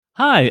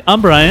Hi, I'm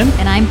Brian.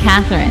 And I'm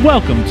Catherine.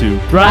 Welcome to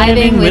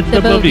Thriving with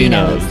the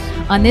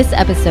Bovinos. On this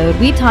episode,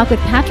 we talk with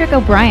Patrick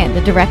O'Brien,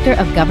 the Director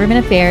of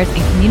Government Affairs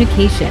and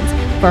Communications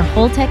for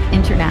Holtec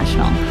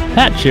International.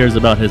 Pat shares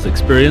about his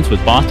experience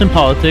with Boston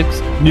politics,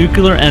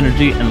 nuclear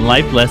energy, and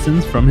life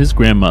lessons from his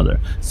grandmother.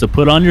 So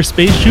put on your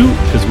space suit,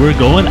 because we're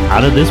going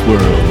out of this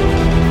world.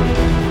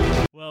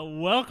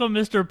 Welcome,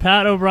 Mr.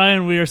 Pat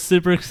O'Brien. We are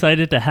super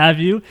excited to have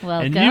you.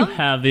 Welcome. And you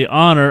have the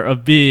honor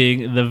of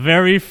being the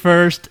very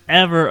first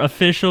ever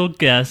official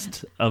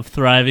guest of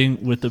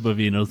Thriving with the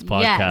Bovinos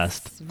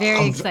podcast. Yes,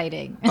 very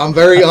exciting. I'm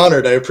very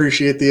honored. I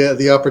appreciate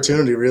the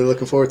opportunity. Really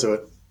looking forward to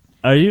it.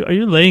 Are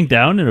you laying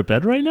down in a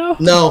bed right now?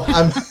 No,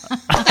 I'm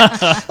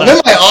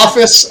in my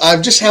office. I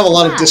just have a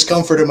lot of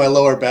discomfort in my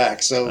lower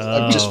back, so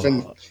I've just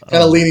been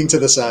kind of leaning to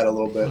the side a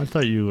little bit. I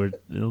thought you were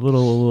a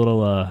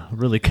little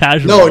really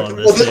casual. No,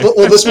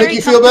 will this make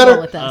you feel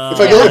better? If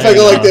I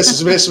go like this,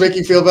 does this make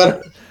you feel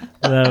better?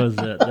 That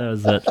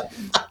was it.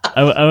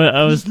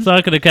 I was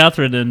talking to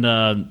Catherine, and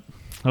I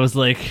was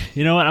like,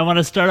 you know what? I want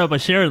to start out by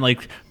sharing,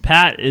 like,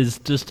 Pat is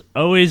just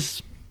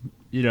always,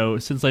 you know,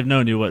 since I've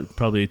known you,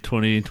 probably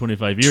 20,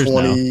 25 years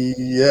now.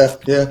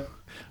 Yeah.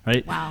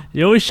 Right? Wow.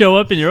 You always show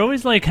up and you're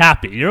always like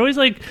happy. You're always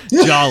like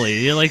jolly.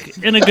 You're like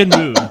in a good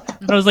mood.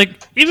 And I was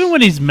like, even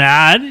when he's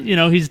mad, you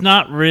know, he's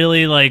not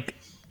really like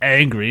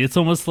angry. It's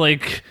almost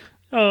like,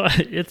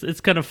 it's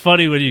kind of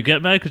funny when you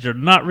get mad because you're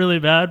not really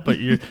mad, but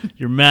you're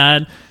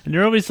mad, and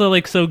you're always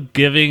so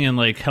giving and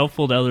like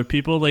helpful to other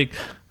people. Like,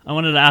 I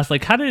wanted to ask,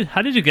 like, how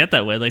did you get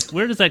that way? Like,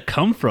 where does that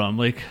come from?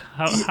 Like,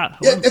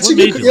 that's a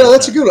good one. You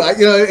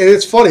know,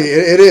 it's funny.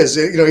 It is.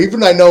 You know,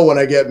 even I know when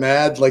I get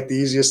mad, like the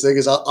easiest thing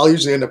is I'll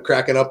usually end up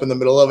cracking up in the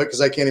middle of it because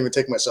I can't even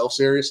take myself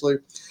seriously.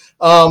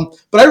 But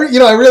I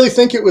really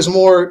think it was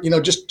more, you know,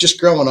 just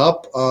growing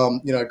up.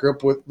 You know, I grew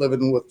up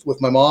living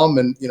with my mom,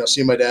 and you know,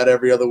 seeing my dad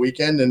every other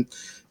weekend, and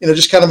you know,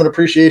 just kind of an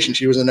appreciation.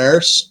 She was a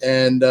nurse,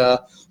 and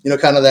you know,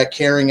 kind of that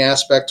caring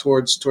aspect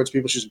towards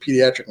people. She's a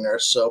pediatric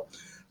nurse, so.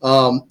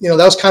 You know,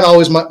 that was kind of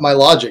always my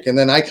logic. And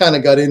then I kind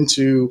of got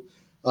into,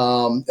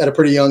 at a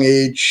pretty young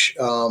age,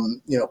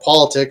 you know,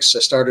 politics. I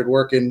started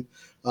working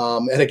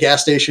at a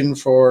gas station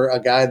for a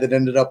guy that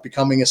ended up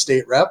becoming a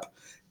state rep,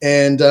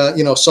 and,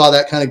 you know, saw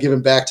that kind of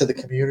giving back to the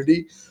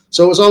community.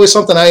 So it was always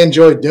something I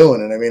enjoyed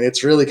doing. And I mean,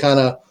 it's really kind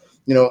of,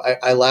 you know,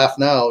 I laugh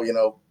now, you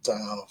know,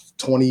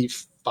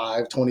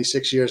 25,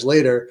 26 years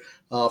later,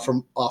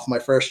 from off my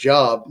first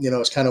job, you know,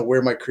 it's kind of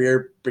where my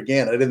career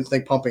began. I didn't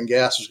think pumping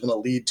gas was going to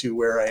lead to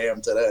where I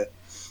am today.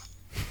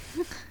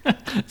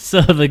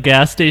 So the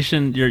gas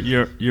station,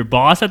 your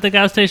boss at the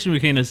gas station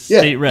became a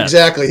state rep.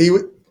 Exactly.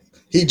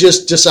 He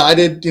just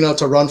decided, you know,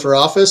 to run for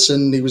office,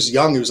 and he was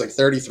young. He was like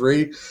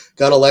 33,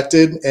 got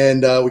elected,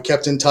 and we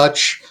kept in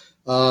touch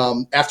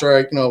after I,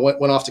 you know,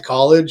 went off to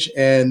college.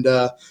 And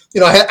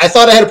you know, I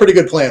thought I had a pretty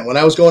good plan when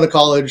I was going to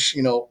college.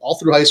 You know, all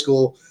through high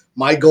school.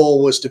 My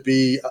goal was to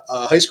be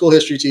a high school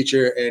history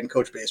teacher and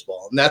coach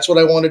baseball. And that's what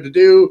I wanted to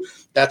do.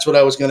 That's what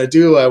I was going to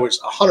do. I was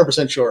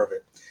 100% sure of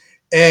it.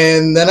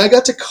 And then I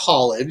got to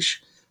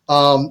college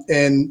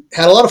and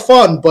had a lot of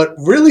fun. But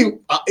really,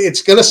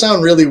 it's going to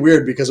sound really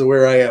weird because of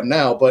where I am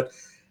now. But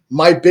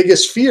my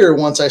biggest fear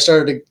once I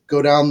started to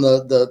go down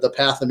the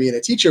path of being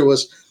a teacher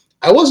was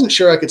I wasn't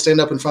sure I could stand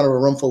up in front of a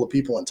room full of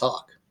people and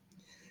talk.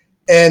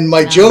 And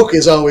my joke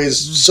is always,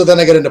 so then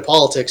I got into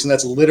politics, and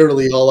that's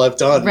literally all I've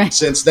done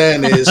since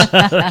then is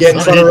get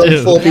in front of a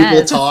room full of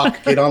people,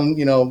 talk, get on,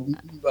 you know,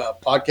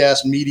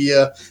 podcast,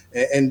 media,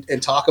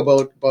 and talk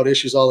about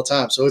issues all the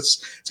time. So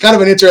it's kind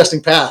of an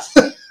interesting path.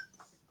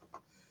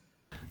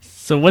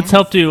 So what's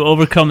helped you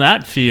overcome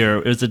that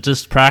fear? Is it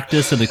just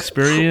practice and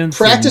experience?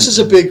 Practice is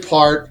a big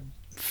part.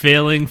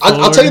 Failing forward?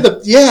 I'll tell you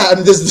I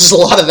mean, there's a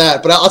lot of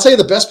that, but I'll tell you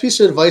the best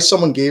piece of advice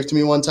someone gave to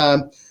me one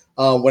time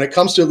when it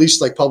comes to at least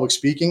like public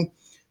speaking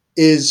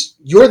is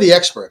you're the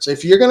experts.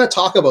 If you're going to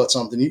talk about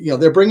something, you know,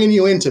 they're bringing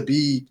you in to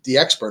be the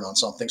expert on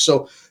something.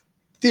 So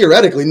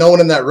theoretically, no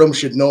one in that room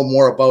should know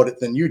more about it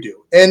than you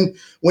do. And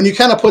when you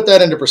kind of put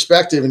that into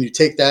perspective and you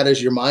take that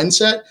as your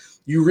mindset,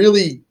 you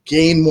really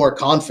gain more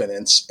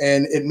confidence,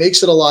 and it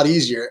makes it a lot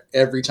easier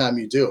every time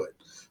you do it.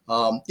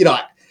 You know,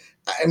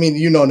 I mean,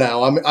 you know,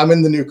 now I'm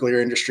in the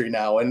nuclear industry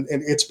now, and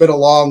it's been a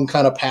long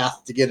kind of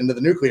path to get into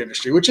the nuclear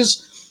industry, which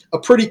is a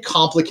pretty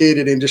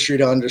complicated industry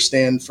to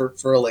understand for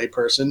a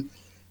layperson.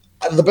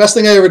 The best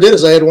thing I ever did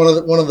is I had one of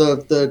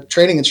the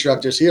training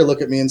instructors here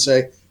look at me and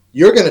say,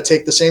 "You're going to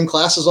take the same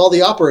class as all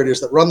the operators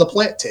that run the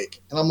plant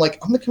take." And I'm like,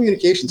 "I'm the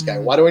communications guy.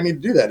 Why do I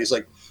need to do that?" He's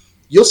like,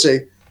 "You'll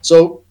see."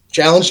 So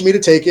challenged me to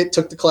take it,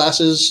 took the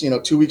classes, you know,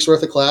 2 weeks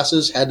worth of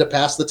classes, had to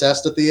pass the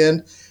test at the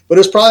end. But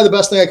it was probably the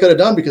best thing I could have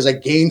done because I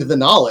gained the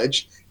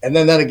knowledge. And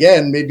then that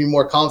again made me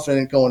more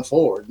confident going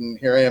forward. And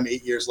here I am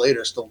 8 years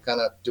later, still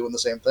kind of doing the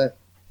same thing.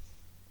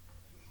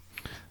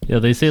 Yeah,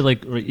 they say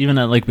like even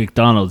at like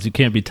McDonald's, you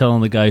can't be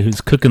telling the guy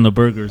who's cooking the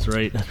burgers,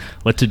 right,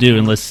 what to do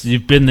unless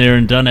you've been there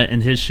and done it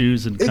in his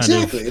shoes and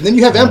exactly. And then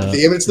you have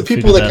empathy. I mean, it's the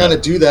people that kind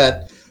of do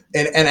that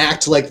and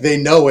act like they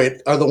know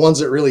it are the ones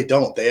that really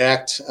don't. They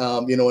act,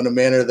 you know, in a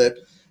manner that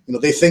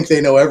they think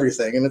they know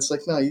everything. And it's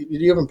like, no,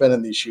 you haven't been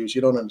in these shoes.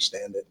 You don't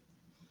understand it.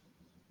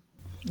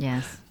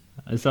 Yes.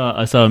 I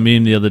saw a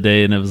meme the other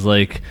day, and it was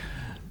like,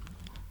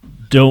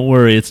 "Don't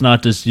worry, it's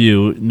not just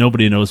you.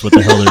 Nobody knows what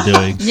the hell they're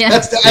doing." Yeah.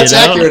 That's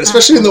accurate,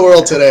 especially in the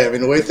world today. I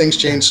mean, the way things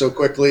change so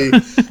quickly.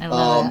 I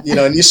love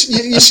that. And you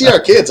see our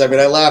kids. I mean,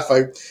 I laugh.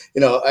 I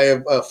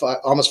have a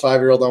almost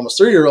 5-year-old, almost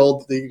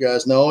 3-year-old that you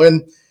guys know,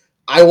 and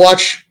I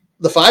watch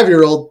the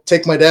 5-year-old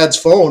take my dad's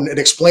phone and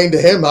explain to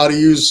him how to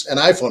use an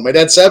iPhone. My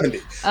dad's 70.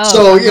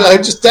 So,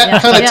 just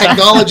that kind of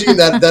technology and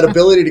that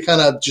ability to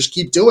kind of just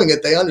keep doing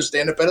it, they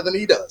understand it better than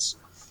he does.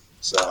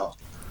 So.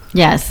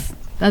 Yes.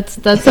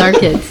 That's our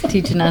kids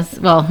teaching us,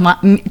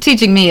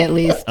 teaching me at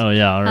least. Oh,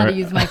 yeah. How to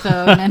use my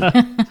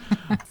phone.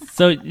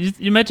 So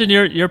you mentioned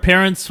your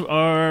parents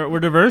were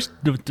divorced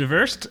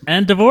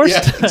and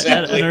divorced exactly.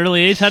 at an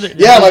early age. My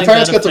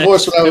parents got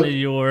divorced when I was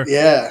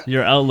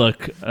your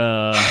outlook.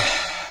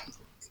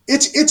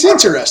 It's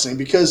interesting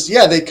because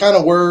they kind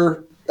of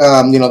were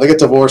they got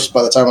divorced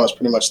by the time I was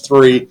pretty much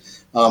 3.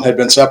 Had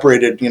been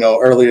separated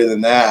earlier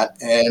than that,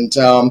 and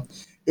I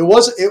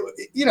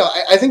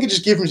think it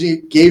just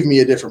gave me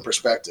a different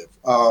perspective.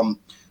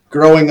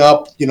 Growing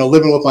up,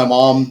 living with my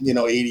mom,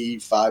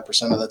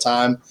 85% of the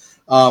time,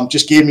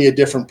 just gave me a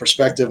different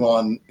perspective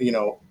on,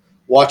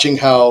 watching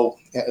how,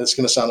 it's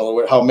going to sound a little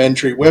weird, how men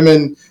treat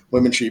women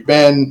treat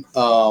men.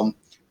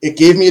 It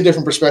gave me a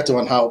different perspective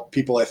on how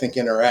people, I think,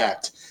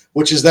 interact,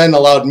 which has then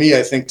allowed me,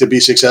 I think, to be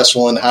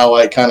successful in how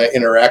I kind of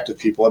interact with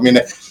people. I mean,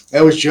 I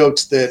always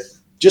joked that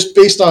just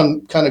based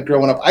on kind of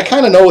growing up, I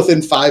kind of know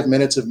within 5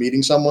 minutes of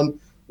meeting someone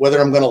whether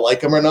I'm going to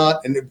like them or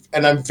not.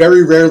 And I'm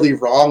very rarely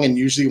wrong. And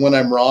usually when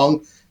I'm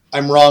wrong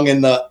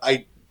in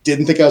I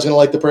didn't think I was going to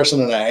like the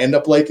person and I end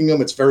up liking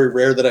them. It's very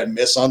rare that I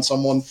miss on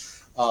someone,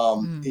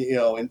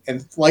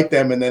 and like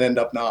them and then end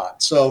up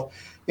not. So,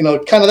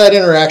 kind of that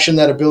interaction,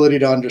 that ability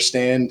to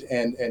understand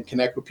and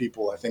connect with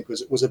people, I think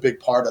was a big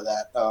part of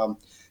that.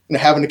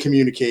 Having to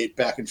communicate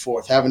back and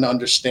forth, having to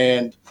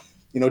understand,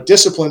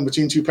 discipline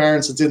between two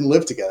parents that didn't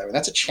live together. I mean,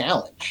 that's a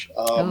challenge.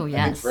 I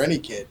think for any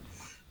kid.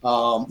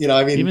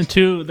 Even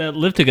two that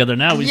live together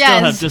now, we still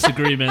have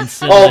disagreements.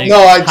 How we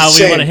want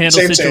to handle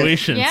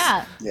situations.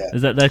 Yeah.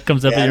 Is that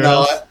comes up in your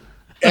house?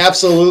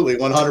 Absolutely,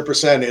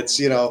 100%. It's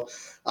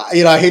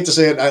I hate to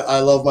say it. I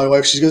love my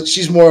wife.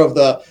 She's more of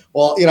the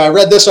I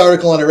read this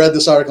article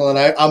and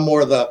I'm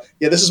more of the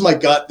this is my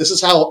gut. This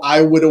is how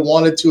I would have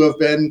wanted to have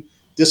been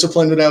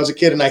disciplined when I was a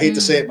kid. And I hate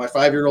to say it, my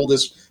 5-year-old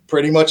is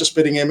pretty much a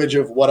spitting image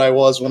of what I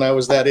was when I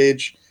was that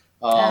age.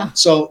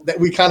 So that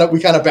we kind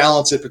of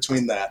balance it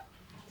between that.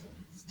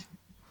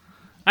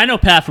 I know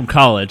Pat from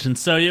college, and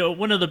so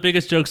one of the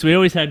biggest jokes we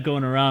always had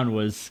going around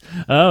was,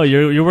 "Oh,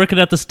 you're working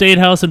at the State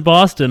House in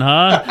Boston,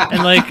 huh?" And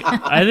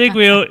I think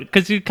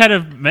because you kind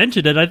of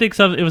mentioned it, I think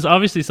it was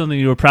obviously something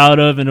you were proud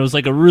of, and it was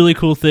like a really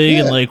cool thing,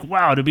 and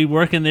wow, to be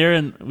working there,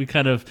 and we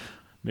kind of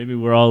maybe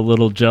we're all a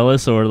little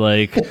jealous or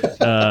I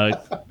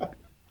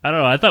don't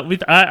know. I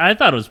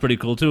thought it was pretty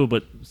cool too,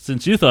 but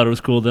since you thought it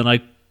was cool, then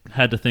I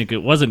had to think it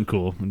wasn't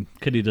cool. And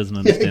Kitty doesn't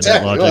understand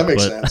that logic. Well, that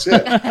makes sense.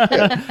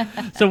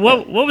 Yeah. So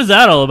what was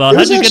that all about?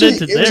 How'd you get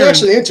into there? It was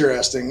actually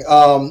interesting.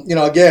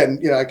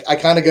 I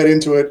kind of got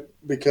into it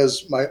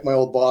because my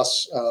old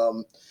boss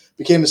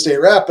became the state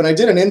rep, and I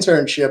did an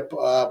internship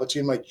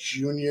between my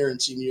junior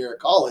and senior year of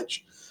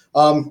college.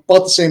 But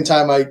at the same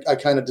time, I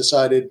kind of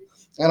decided,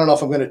 I don't know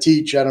if I'm going to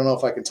teach. I don't know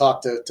if I can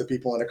talk to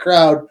people in a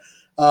crowd.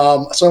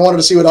 So I wanted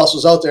to see what else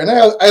was out there. And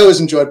I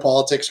always enjoyed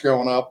politics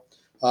growing up.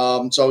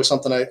 It's always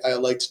something I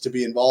liked to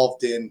be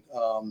involved in.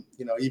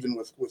 Even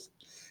with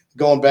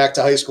going back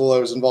to high school, I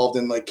was involved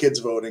in kids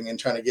voting and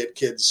trying to get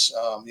kids,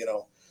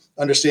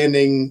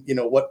 understanding,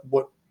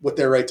 what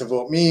their right to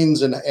vote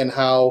means and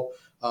how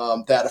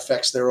that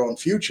affects their own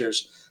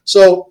futures.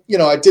 So,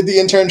 I did the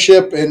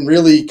internship and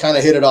really kind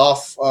of hit it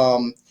off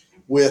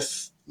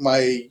with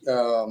my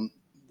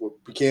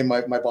what became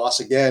my boss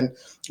again,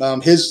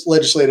 his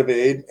legislative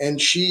aide, and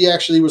she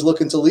actually was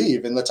looking to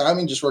leave, and the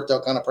timing just worked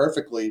out kind of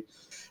perfectly.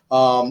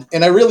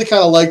 And I really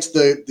kind of liked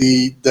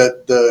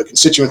the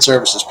constituent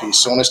services piece.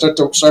 So when I started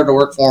to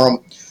work for them,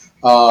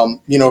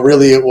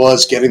 really it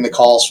was getting the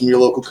calls from your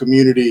local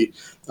community,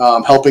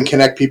 helping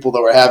connect people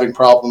that were having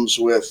problems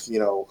with,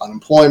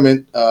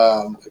 unemployment,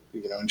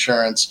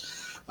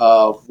 insurance,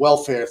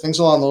 welfare, things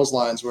along those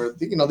lines where,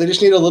 they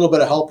just need a little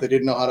bit of help. They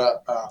didn't know how to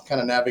kind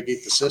of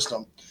navigate the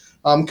system.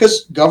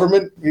 Because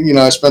government,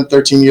 I spent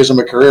 13 years of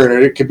my career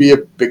and it could be a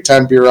big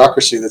time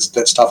bureaucracy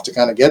that's tough to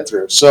kind of get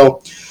through.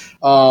 So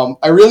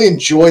I really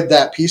enjoyed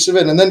that piece of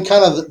it. And then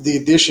kind of the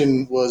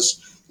addition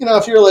was,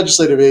 if you're a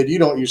legislative aide, you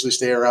don't usually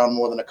stay around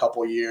more than a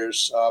couple of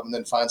years and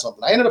then find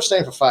something. I ended up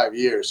staying for 5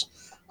 years,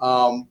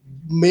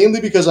 mainly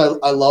because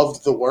I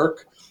loved the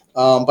work.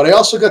 But I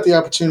also got the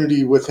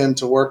opportunity with him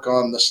to work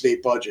on the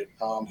state budget.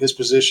 His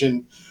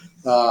position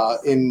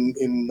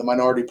in the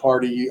minority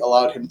party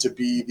allowed him to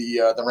be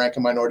the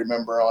ranking minority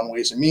member on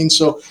Ways and Means.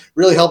 So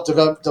really helped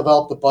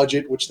develop the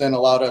budget, which then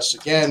allowed us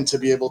again to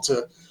be able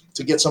to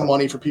to get some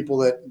money for people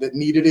that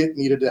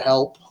needed to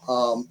help.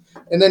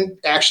 And then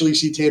actually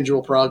see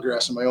tangible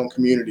progress in my own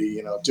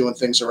community, doing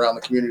things around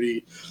the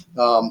community,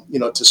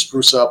 to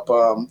spruce up,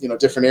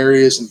 different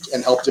areas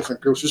and help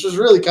different groups, which was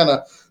really kind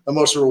of the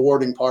most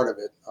rewarding part of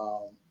it.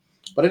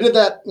 But I did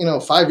that,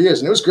 5 years,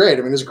 and it was great.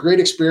 I mean, it was a great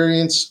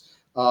experience.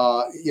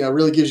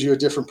 Really gives you a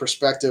different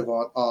perspective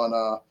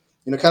on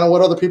kind of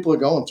what other people are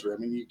going through. I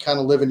mean, you kind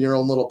of live in your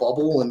own little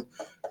bubble. And,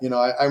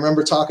 I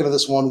remember talking to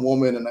this one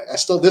woman, and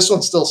this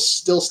one still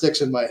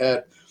sticks in my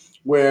head,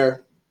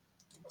 where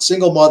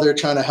single mother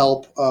trying to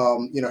help,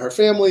 her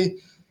family.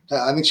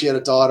 I think she had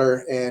a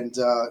daughter, and,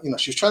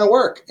 she was trying to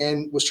work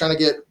and was trying to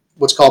get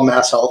what's called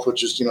Mass Health,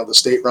 which is, the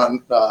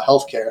state-run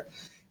healthcare.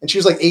 And she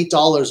was like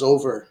 $8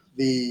 over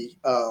the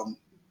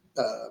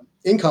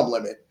income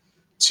limit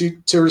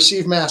to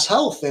receive Mass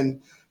Health.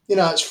 And,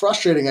 it's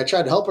frustrating. I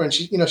tried to help her, and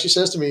she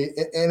says to me,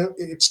 and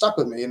it stuck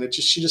with me. And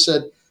she just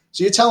said,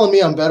 "So you're telling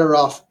me I'm better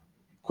off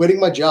quitting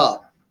my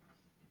job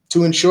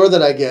to ensure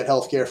that I get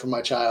healthcare for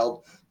my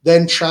child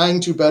than trying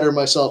to better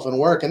myself and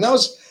work?" And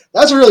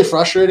that's a really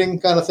frustrating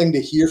kind of thing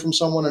to hear from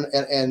someone.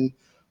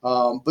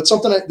 But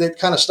something that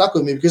kind of stuck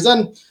with me, because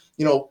then,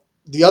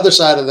 the other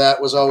side of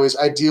that was always,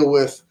 I deal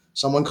with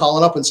someone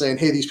calling up and saying,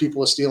 "Hey, these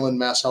people are stealing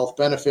Mass Health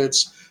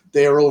benefits.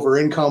 They are over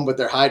income, but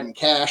they're hiding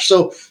cash."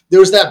 So there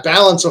was that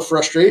balance of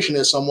frustration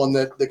as someone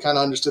that kind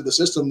of understood the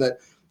system, that,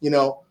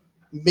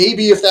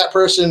 maybe if that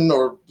person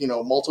or,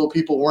 multiple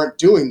people weren't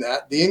doing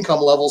that, the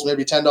income level's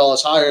maybe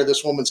 $10 higher.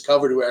 This woman's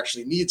covered who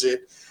actually needs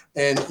it.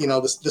 And,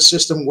 the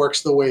system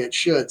works the way it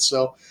should.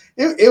 So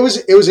it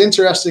was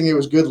interesting. It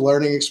was good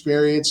learning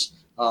experience.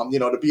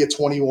 To be a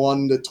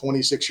 21 to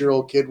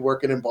 26-year-old kid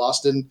working in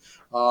Boston,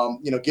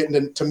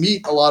 getting to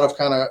meet a lot of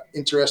kind of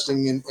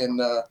interesting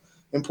and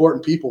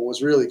important people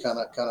was really kind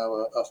of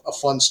a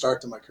fun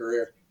start to my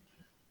career.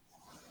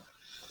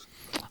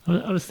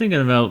 I was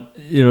thinking about,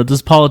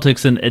 this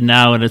politics and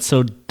now, and it's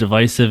so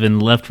divisive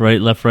and left,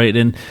 right.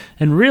 And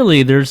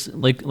really there's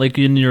like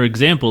in your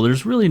example,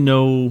 there's really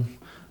no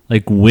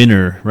like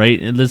winner,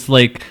 right? And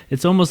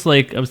it's almost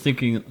like, I was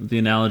thinking the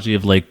analogy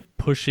of like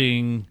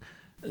pushing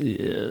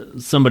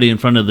somebody in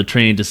front of the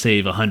train to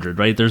save 100,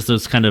 right? There's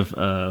those kind of,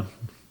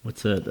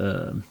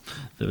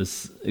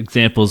 those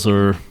examples,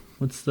 or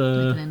what's the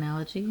like an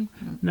analogy?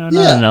 No, not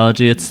an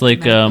analogy. It's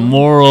like a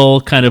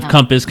moral kind of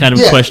compass kind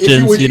of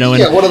questions,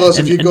 one of those.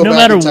 If you go no back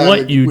matter in time,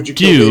 what you would you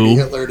do, kill baby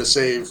Hitler to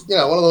save?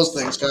 One of those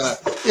things, kind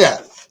of.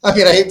 Yeah, I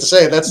mean, I hate to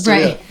say it, that's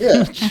right.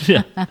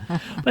 Yeah.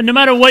 But no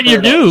matter what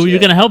you do, you're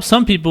going to help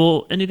some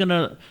people, and you're going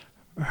to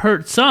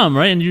hurt some,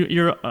 right? And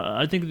you're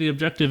I think the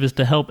objective is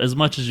to help as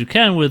much as you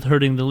can with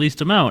hurting the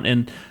least amount.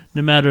 And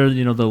no matter,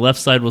 the left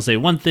side will say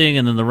one thing,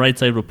 and then the right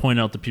side will point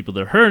out the people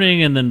they're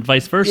hurting, and then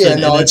vice versa. Yeah,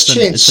 no, it's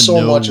changed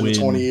so much in the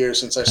 20 years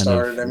since I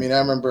started. I mean, I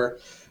remember,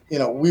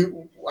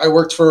 I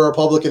worked for a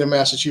Republican in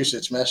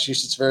Massachusetts.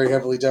 Massachusetts very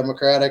heavily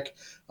Democratic.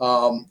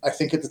 I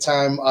think at the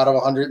time, out of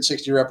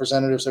 160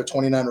 representatives, there were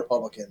 29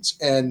 Republicans,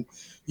 and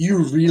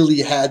you really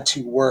had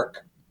to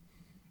work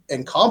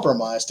and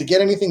compromise to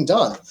get anything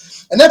done.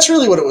 And that's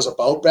really what it was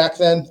about back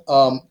then.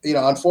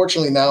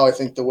 Unfortunately now, I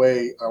think the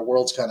way our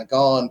world's kind of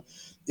gone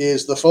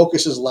is the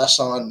focus is less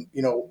on,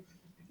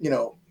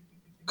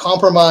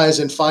 compromise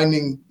and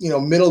finding,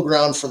 middle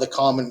ground for the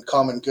common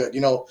good.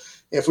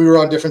 If we were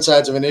on different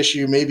sides of an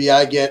issue, maybe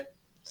I get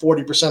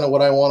 40% of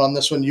what I want on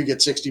this one, you get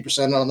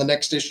 60% on the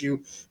next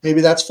issue. Maybe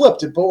that's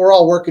flipped, but we're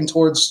all working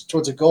towards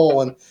a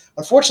goal. And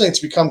unfortunately, it's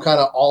become kind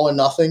of all or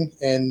nothing.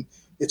 And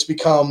it's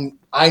become,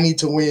 I need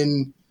to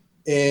win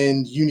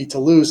and you need to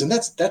lose. And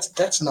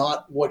that's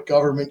not what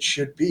government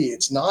should be.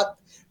 It's not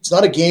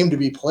a game to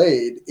be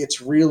played.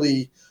 It's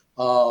really,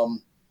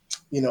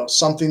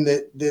 something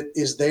that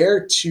is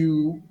there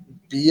to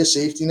be a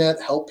safety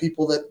net, help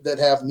people that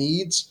have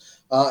needs,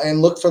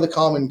 and look for the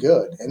common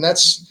good. And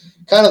that's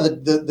kind of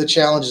the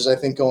challenges, I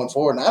think, going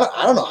forward. And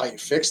I don't know how you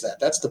fix that.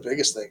 That's the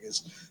biggest thing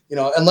is,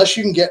 unless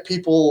you can get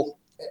people,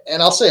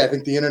 and I'll say, I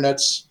think the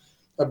internet's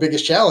a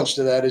biggest challenge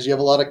to that is you have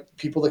a lot of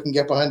people that can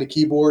get behind a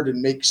keyboard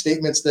and make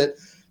statements that,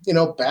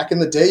 back in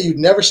the day, you'd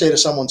never say to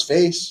someone's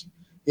face,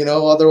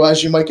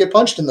 otherwise you might get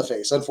punched in the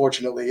face.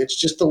 Unfortunately, it's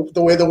just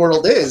the way the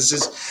world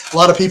is a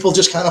lot of people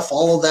just kind of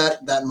follow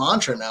that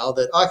mantra now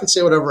that I can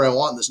say whatever I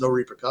want and there's no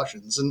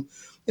repercussions. And,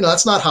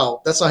 that's not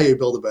how you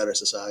build a better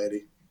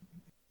society.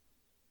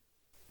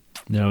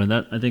 No, and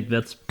I think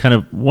that's kind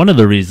of one of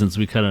the reasons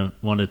we kind of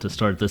wanted to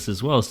start this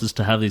as well, is just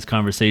to have these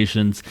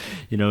conversations,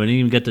 and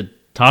even get to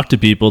talk to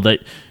people that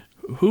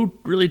who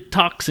really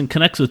talks and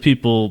connects with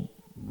people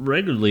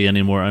regularly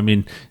anymore. I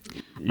mean,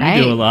 you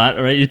do a lot,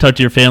 right? You talk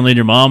to your family and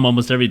your mom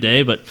almost every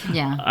day, but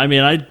yeah. I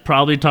mean, I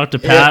probably talk to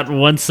Pat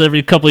once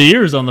every couple of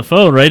years on the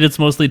phone, right? It's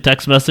mostly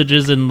text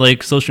messages and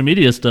like social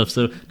media stuff.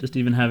 So just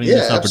even having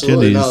this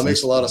opportunity, it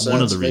makes a lot of sense.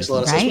 One of the reasons. Makes a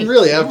lot of sense. We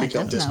really have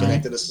become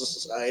disconnected as a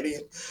society.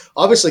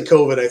 Obviously,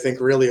 COVID, I think,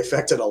 really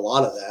affected a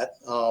lot of that.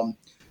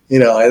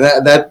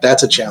 and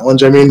that's a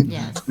challenge. I mean,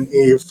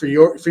 Yes. for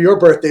your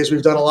birthdays,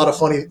 we've done a lot of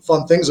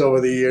fun things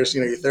over the years.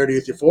 Your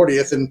 30th, your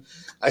 40th, and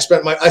I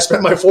spent my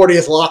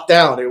 40th locked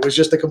down. It was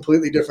just a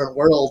completely different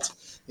world,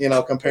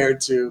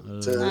 compared to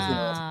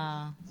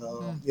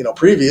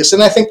previous.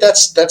 And I think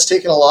that's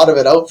taken a lot of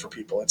it out for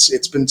people.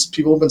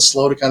 People have been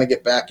slow to kind of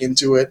get back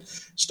into it,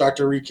 start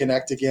to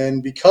reconnect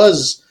again,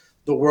 because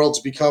the world's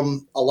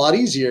become a lot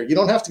easier. You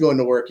don't have to go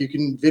into work. You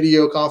can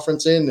video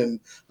conference in, and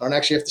I don't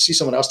actually have to see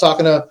someone. I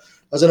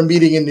was at a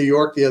meeting in New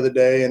York the other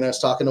day, and I was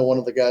talking to one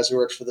of the guys who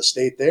works for the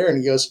state there, and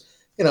he goes,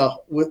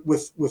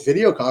 with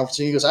video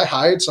conferencing, he goes, I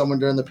hired someone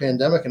during the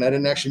pandemic, and I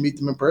didn't actually meet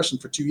them in person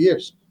for 2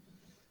 years.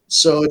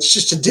 So it's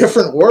just a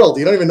different world.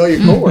 You don't even know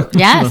your coworkers,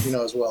 yes.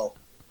 As well.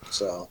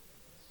 So.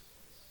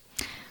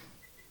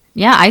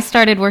 Yeah, I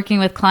started working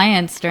with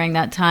clients during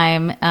that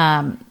time,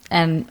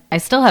 and I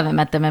still haven't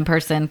met them in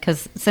person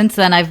because since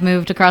then I've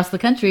moved across the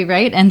country,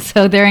 right? And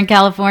so they're in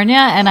California,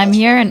 and I'm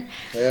here, and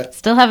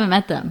still haven't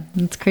met them.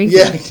 It's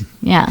crazy.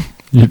 Yeah.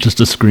 You're just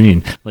a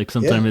screen. Like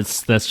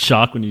sometimes that's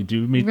shock when you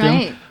do meet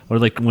them, or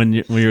like when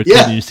you're a kid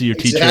and you see your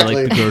teacher at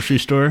like the grocery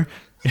store.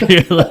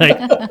 You're like,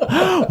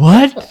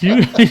 what?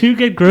 You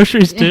get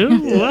groceries too?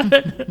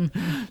 What?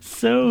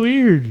 So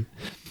weird.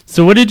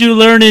 So what did you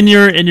learn in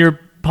your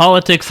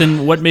politics,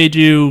 and what made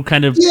you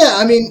kind of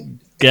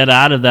get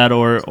out of that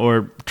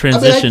or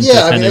transition?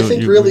 I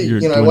think really,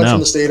 I went from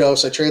the State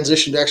House. I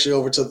transitioned actually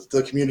over to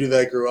the community that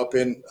I grew up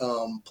in,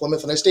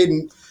 Plymouth, and I stayed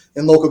in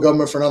local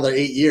government for another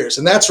 8 years.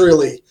 And that's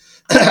really,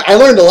 I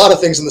learned a lot of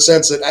things in the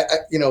sense that,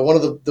 one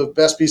of the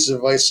best pieces of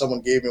advice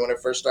someone gave me when I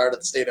first started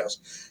at the State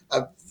House.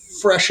 I'm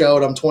fresh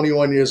out. I'm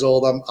 21 years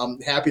old. I'm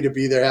happy to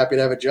be there, happy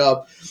to have a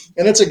job.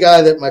 And it's a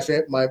guy that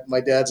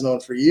my dad's known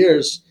for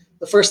years.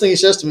 The first thing he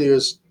says to me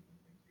was,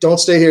 don't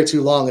stay here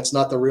too long. It's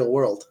not the real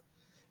world.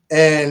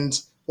 And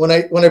when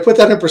I put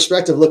that in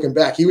perspective, looking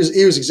back, he was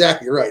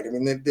exactly right. I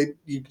mean,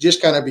 you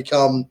just kind of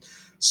become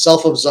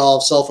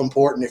self-absolved,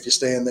 self-important if you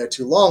stay in there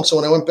too long. So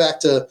when I went back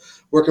to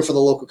working for the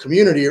local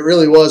community, it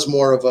really was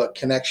more of a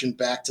connection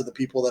back to the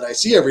people that I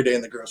see every day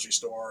in the grocery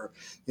store,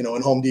 in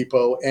Home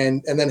Depot,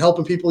 and then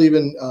helping people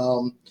even,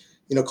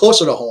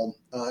 closer to home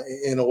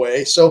in a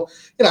way. So,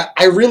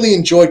 I really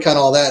enjoyed kind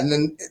of all that. And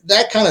then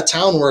that kind of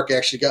town work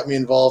actually got me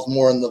involved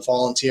more in the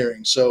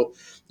volunteering. So,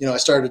 I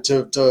started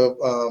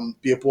to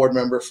be a board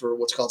member for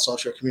what's called South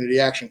Shore Community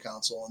Action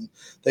Council. And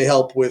they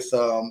help with,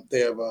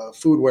 they have a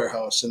food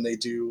warehouse, and they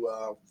do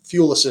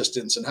fuel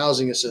assistance and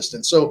housing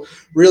assistance. So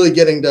really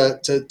getting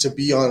to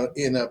be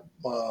in a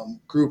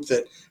group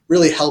that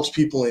really helps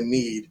people in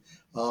need.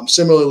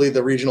 Similarly,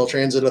 the Regional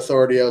Transit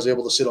Authority, I was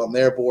able to sit on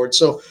their board.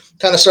 So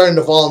kind of starting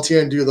to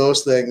volunteer and do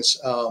those things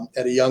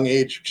at a young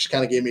age just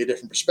kind of gave me a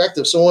different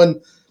perspective. So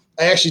when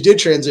I actually did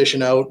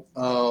transition out,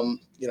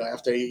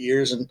 after 8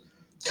 years, and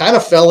kind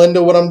of fell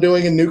into what I'm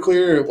doing in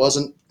nuclear, it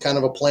wasn't kind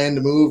of a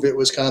planned move. It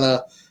was kind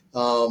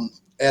of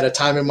at a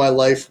time in my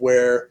life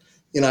where,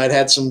 I'd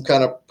had some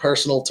kind of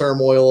personal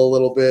turmoil a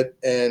little bit,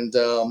 and,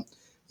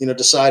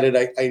 decided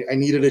I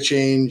needed a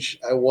change.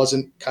 I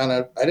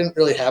didn't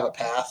really have a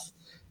path.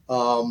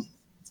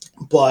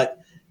 But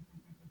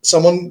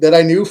someone that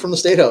I knew from the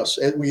State House,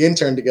 we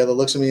interned together,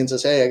 looks at me and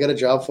says, hey, I got a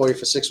job for you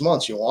for 6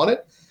 months. You want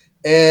it?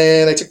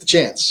 And I took the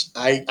chance.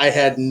 I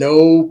had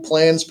no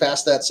plans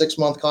past that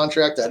 6-month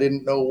contract. I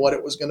didn't know what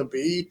it was going to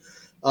be.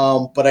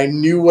 But I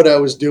knew what I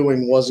was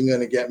doing wasn't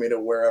going to get me to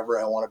wherever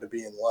I wanted to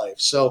be in life.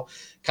 So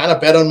kind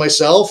of bet on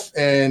myself.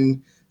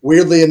 And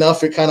weirdly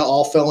enough, it kind of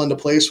all fell into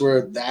place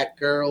where that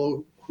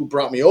girl who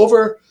brought me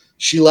over,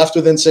 she left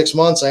within 6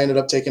 months. I ended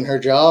up taking her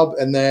job,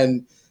 and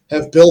then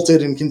have built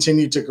it and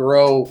continued to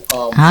grow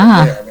from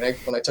there. I mean,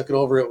 when I took it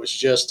over, it was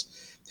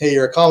just, hey,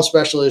 you're a comm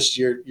specialist.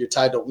 You're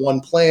tied to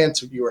one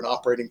plant. You're an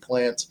operating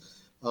plant.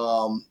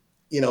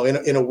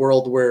 In a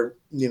world where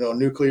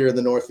nuclear in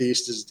the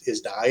Northeast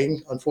is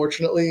dying,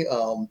 unfortunately,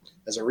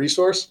 as a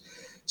resource.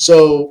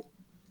 So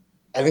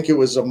I think it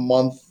was a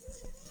month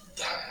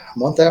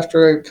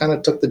after I kind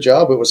of took the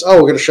job. It was,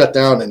 we're going to shut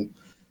down in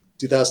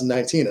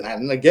 2019,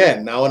 and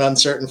again, now an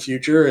uncertain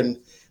future. And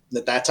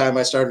at that time,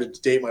 I started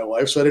to date my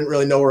wife, so I didn't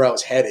really know where I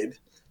was headed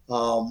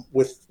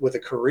with a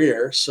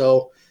career.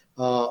 So.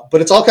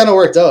 But it's all kind of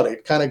worked out.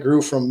 It kind of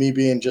grew from me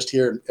being just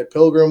here at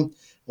Pilgrim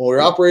when we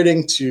were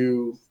operating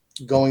to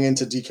going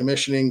into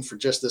decommissioning for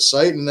just this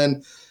site. And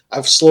then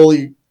I've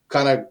slowly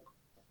kind of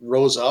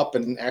rose up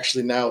and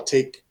actually now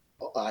take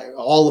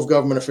all of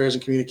government affairs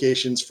and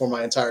communications for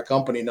my entire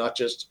company, not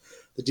just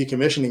the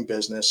decommissioning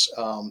business,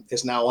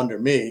 is now under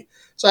me.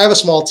 So I have a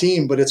small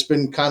team, but it's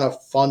been kind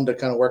of fun to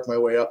kind of work my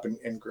way up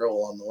and grow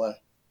along the way.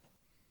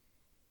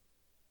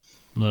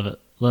 Love it.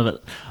 Love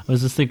it. I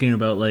was just thinking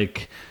about,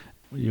 like,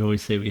 you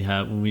always say we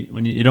have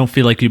when you don't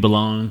feel like you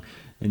belong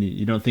and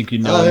you don't think you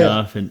know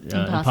enough, and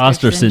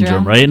imposter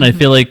syndrome, right? And I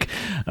feel like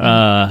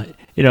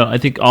I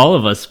think all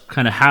of us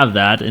kind of have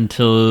that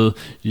until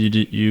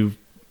you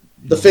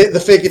the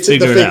fake it till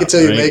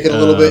you make it a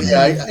little bit.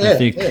 I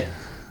think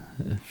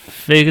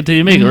fake it till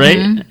you make it,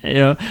 right?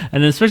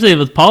 And especially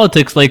with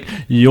politics, like,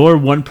 you're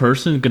one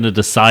person going to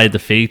decide the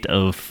fate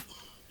of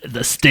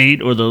the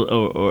state or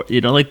or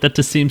like that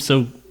just seems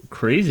so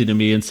crazy to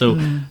me. And so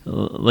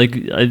like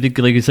I think,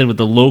 like you said, with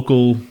the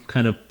local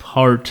kind of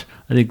part,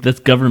 I think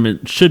that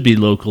government should be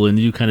local, and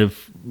you kind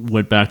of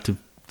went back to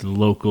the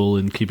local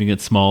and keeping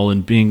it small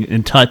and being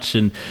in touch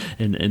and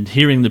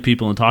hearing the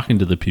people and talking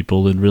to the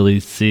people and really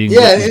seeing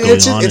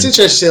it's interesting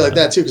to say like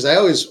that too, because I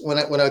always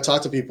when I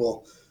talk to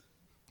people,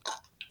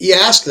 you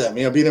ask them,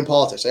 being in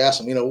politics, I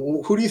ask them,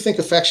 who do you think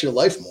affects your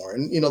life more?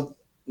 And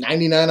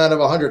 99 out of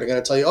 100 are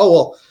going to tell you, oh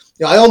well,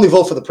 I only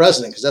vote for the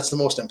president because that's the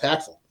most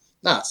impactful.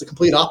 No, it's the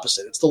complete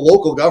opposite. It's the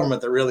local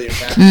government that really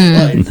impacts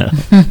your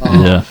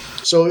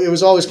life. So it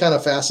was always kind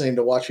of fascinating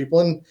to watch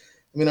people. And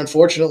I mean,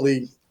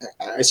 unfortunately,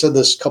 I said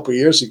this a couple of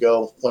years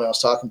ago when I was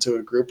talking to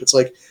a group. It's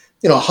like,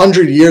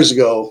 100 years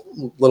ago,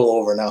 a little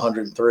over now,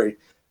 103,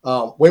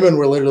 women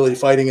were literally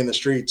fighting in the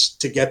streets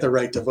to get the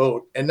right to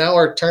vote. And now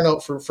our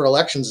turnout for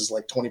elections is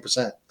like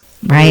 20%.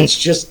 Right. It's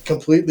just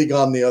completely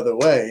gone the other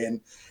way. And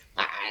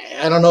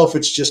I don't know if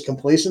it's just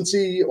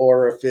complacency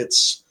or if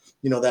it's,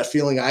 that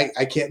feeling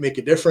I can't make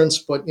a difference,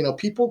 but,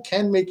 people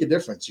can make a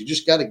difference. You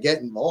just got to get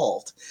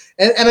involved.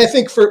 And I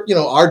think for,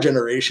 our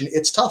generation,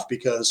 it's tough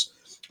because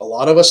a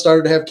lot of us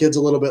started to have kids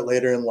a little bit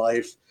later in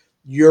life.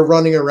 You're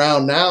running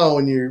around now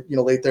in your,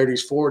 late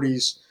 30s,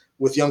 40s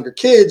with younger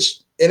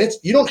kids, and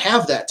you don't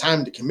have that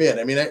time to commit.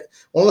 I mean,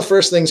 one of the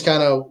first things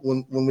kind of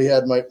when we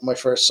had my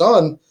first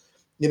son,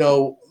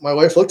 my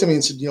wife looked at me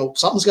and said,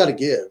 something's got to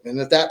give. And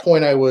at that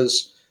point I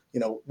was,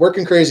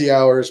 working crazy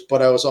hours,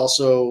 but I was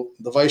also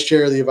the vice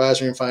chair of the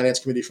advisory and finance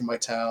committee for my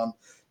town.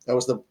 I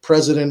was the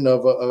president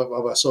of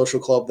a social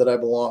club that I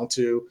belonged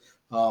to.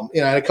 I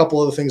had a couple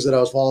other things that I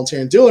was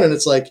volunteering doing, and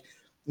it's like,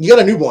 you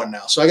got a newborn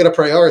now, so I got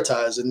to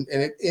prioritize. And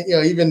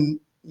even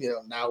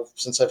now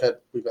since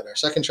we've had our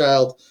second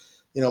child,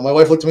 my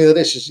wife looked at me the other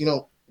day. She's,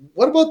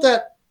 what about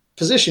that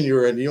position you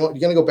were in? You're going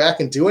to go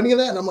back and do any of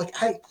that? And I'm like,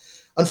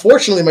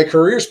 unfortunately, my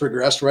career's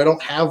progressed where I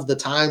don't have the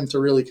time to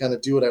really kind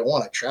of do what I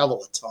want. I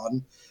travel a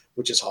ton,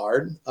 which is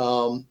hard.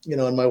 And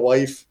my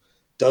wife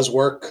does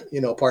work,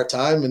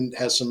 part-time and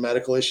has some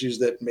medical issues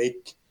that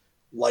make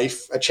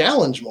life a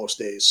challenge most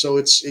days. So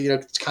it's,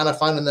 it's kind of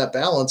finding that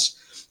balance.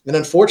 And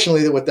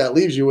unfortunately, what that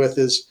leaves you with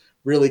is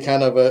really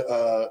kind of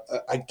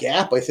a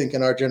gap, I think,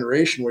 in our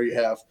generation where you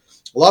have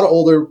a lot of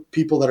older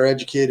people that are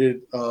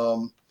educated,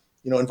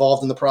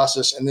 involved in the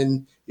process. And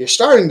then you're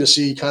starting to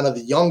see kind of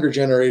the younger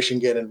generation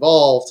get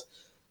involved,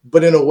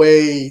 but in a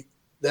way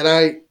that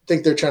I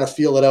think they're trying to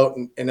feel it out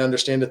and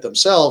understand it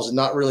themselves and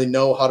not really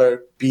know how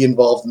to be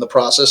involved in the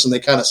process. And they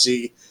kind of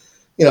see,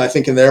 I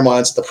think in their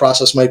minds, the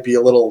process might be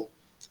a little,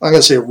 I'm not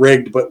going to say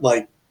rigged, but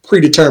like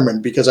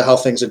predetermined because of how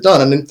things are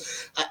done. And then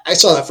I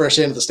saw that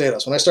firsthand at the State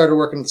House. When I started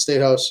working at the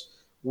State House,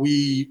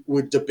 we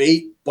would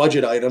debate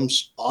budget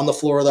items on the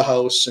floor of the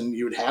House, and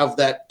you would have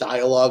that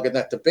dialogue and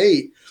that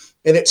debate.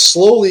 And it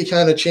slowly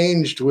kind of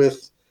changed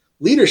with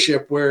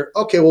leadership where,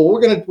 okay, well,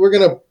 we're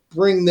going to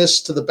bring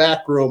this to the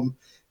back room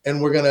and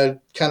we're going to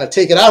kind of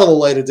take it out of the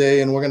light of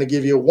day. And we're going to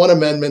give you one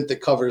amendment that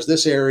covers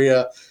this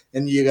area.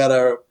 And you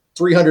got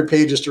 300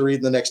 pages to read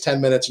in the next 10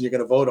 minutes and you're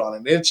going to vote on it.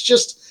 And it's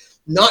just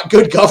not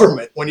good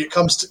government when it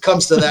comes to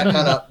that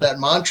kind of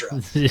that mantra.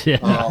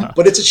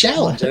 But it's a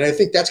challenge. And I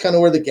think that's kind of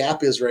where the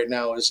gap is right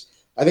now is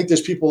I think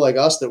there's people like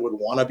us that would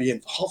want to be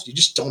involved. You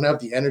just don't have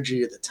the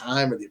energy or the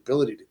time or the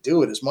ability to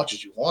do it as much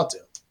as you want to.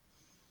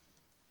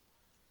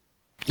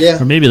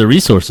 Yeah. Or maybe the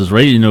resources,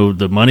 right?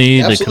 The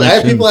money, absolutely. I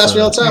have people ask me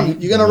all the time,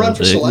 you're going to run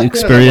for selectman?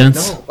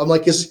 Experience. I'm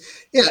like,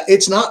 no.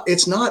 It's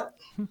not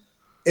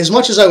as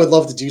much as I would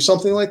love to do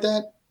something like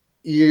that.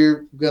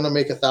 You're going to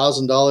make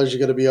 $1,000. You're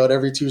going to be out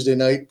every Tuesday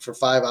night for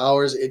 5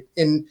 hours.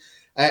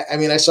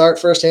 I saw it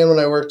firsthand when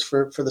I worked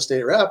for the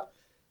state rep.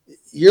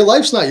 Your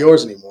life's not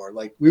yours anymore.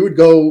 Like we'd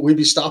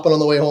be stopping on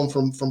the way home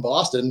from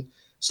Boston,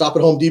 stop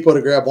at Home Depot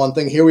to grab one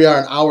thing. Here we are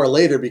an hour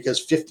later because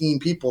 15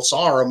 people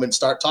saw them and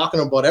start talking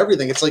about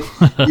everything. It's like,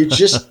 you're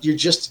just,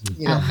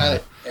 kind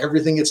of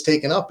everything gets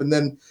taken up. And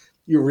then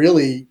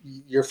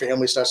your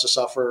family starts to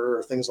suffer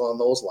or things along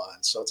those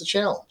lines. So it's a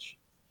challenge.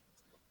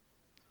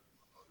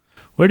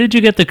 Where did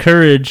you get the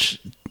courage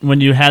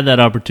when you had that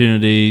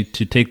opportunity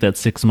to take that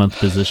 6-month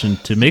position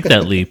to make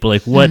that leap?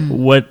 Like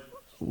what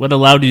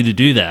allowed you to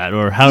do that,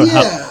 or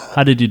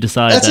how did you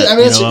decide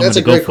that's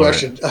a great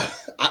question.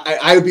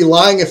 I would be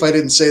lying if I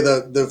didn't say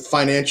the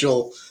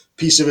financial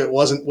piece of it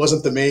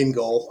wasn't the main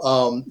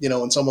goal.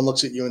 When someone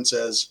looks at you and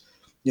says,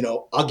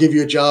 I'll give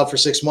you a job for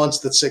 6 months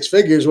that's 6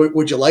 figures,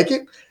 would you like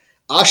it?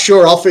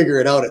 Sure, I'll figure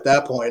it out at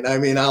that point. I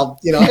mean, what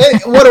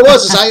it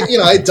was is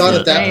I'd done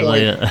at that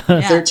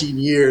point 13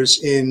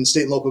 years in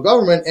state and local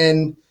government,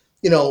 and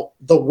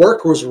the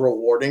work was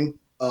rewarding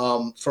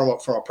from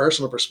a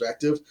personal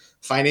perspective.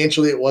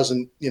 Financially, it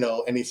wasn't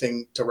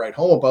anything to write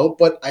home about,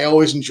 but I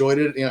always enjoyed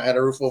it. I had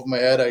a roof over my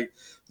head. I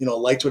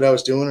liked what I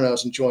was doing, and I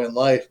was enjoying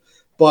life.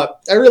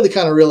 But I really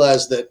kind of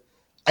realized that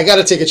I got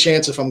to take a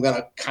chance if I'm going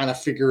to kind of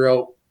figure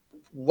out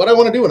what I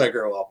want to do when I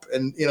grow up.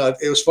 And,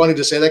 it was funny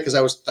to say that because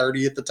I was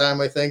 30 at the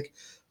time, I think,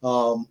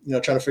 trying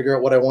to figure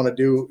out what I want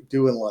to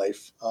do in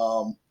life.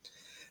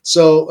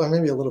 So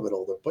maybe a little bit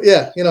older, but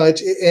yeah, and I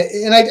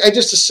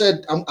just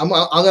said, I'm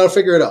going to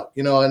figure it out,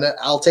 and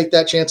I'll take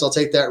that chance. I'll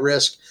take that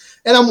risk.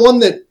 And I'm one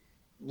that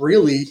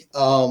really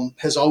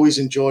has always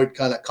enjoyed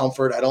kind of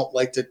comfort. I don't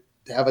like to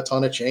have a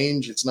ton of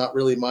change. It's not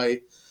really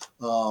my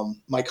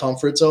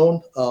comfort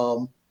zone.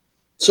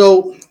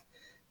 So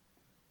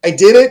I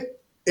did it.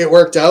 It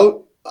worked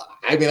out.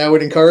 I mean, I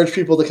would encourage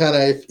people to kind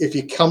of, if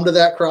you come to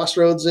that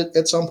crossroads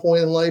at some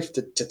point in life,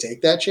 to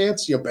take that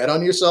chance. Bet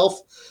on yourself.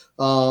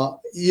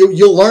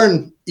 You'll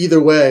learn either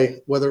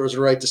way whether it was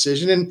the right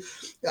decision. And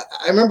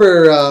I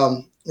remember,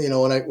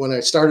 when I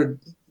started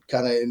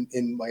kind of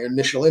in my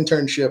initial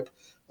internship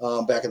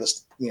back in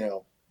this,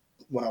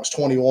 when I was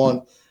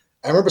 21.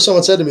 I remember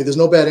someone said to me, "There's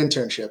no bad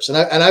internships,"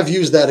 and I've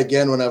used that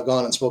again when I've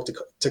gone and spoke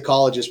to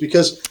colleges,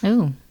 because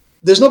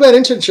there's no bad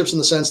internships in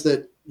the sense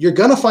that you're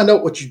going to find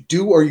out what you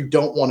do or you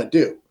don't want to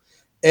do.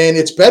 And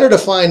it's better to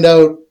find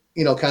out,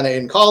 kind of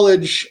in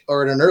college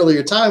or at an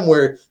earlier time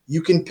where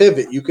you can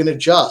pivot, you can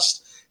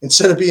adjust,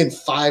 instead of being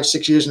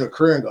 5-6 years in a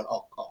career and going,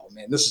 oh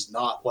man, this is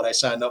not what I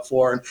signed up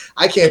for. And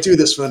I can't do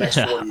this for the next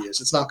 40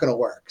 years. It's not going to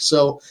work.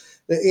 So,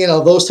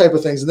 those type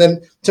of things. And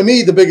then to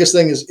me, the biggest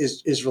thing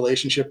is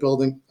relationship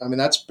building. I mean,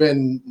 that's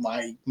been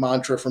my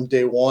mantra from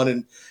day one.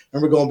 And I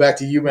remember going back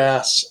to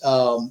UMass,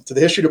 to the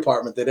history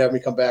department. They'd have me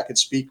come back and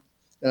speak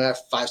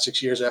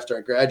 5-6 years after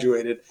I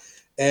graduated.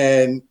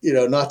 And,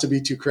 not to be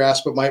too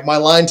crass, but my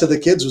line to the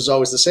kids was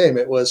always the same.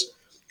 It was,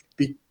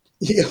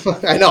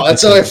 I know,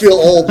 that's how I feel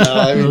old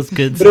now. I mean, those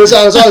kids. But I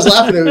was always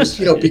laughing. It was,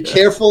 be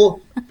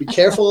careful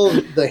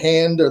of the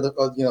hand or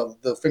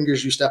the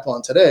fingers you step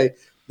on today.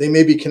 They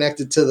may be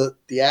connected to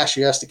the ash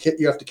you have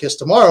to kiss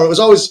tomorrow. It was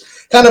always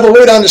kind of a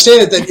way to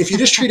understand it, that if you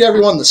just treat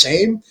everyone the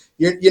same,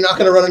 you're not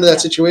going to run into that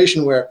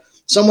situation where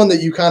someone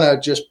that you kind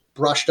of just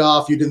brushed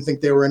off, you didn't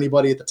think they were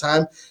anybody at the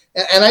time.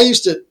 And I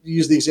used to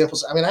use the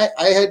examples. I mean,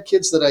 I had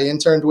kids that I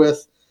interned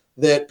with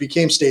that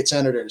became state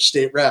senators,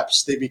 state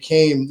reps. They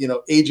became,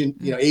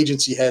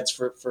 agency heads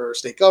for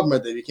state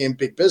government. They became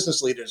big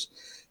business leaders.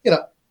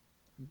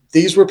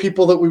 These were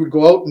people that we would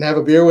go out and have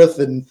a beer with,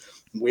 and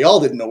we all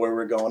didn't know where we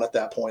were going at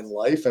that point in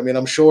life. I mean,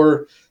 I'm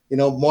sure,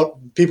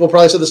 people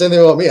probably said the same thing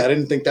about me. I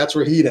didn't think that's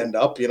where he'd end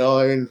up.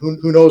 I mean,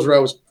 who knows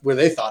where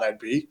they thought I'd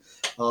be,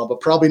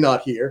 but probably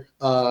not here.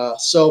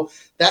 So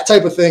that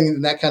type of thing,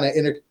 and that kind of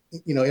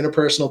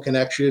interpersonal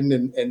connection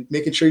and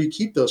making sure you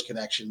keep those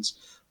connections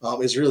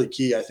is really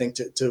key, I think,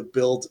 to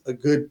build a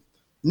good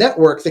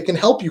network that can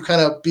help you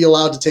kind of be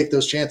allowed to take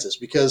those chances.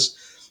 Because,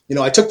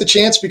 I took the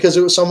chance because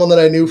it was someone that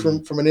I knew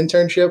from an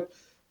internship,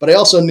 but I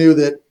also knew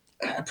that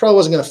I probably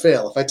wasn't going to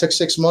fail. If I took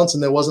 6 months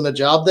and there wasn't a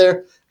job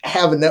there, I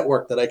have a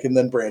network that I can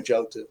then branch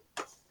out to.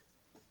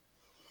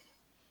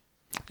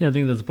 Yeah, I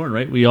think that's important,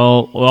 right? We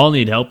all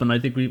need help, and I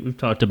think we've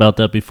talked about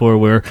that before.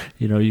 Where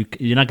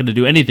you're not going to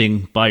do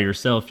anything by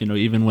yourself.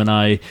 Even when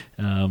I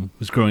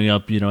was growing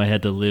up, I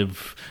had to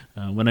live.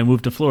 When I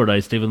moved to Florida, I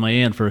stayed with my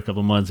aunt for a couple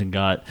of months and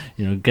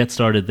get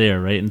started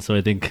there, right? And so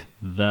I think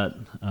that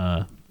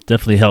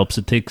definitely helps.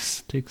 It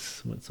takes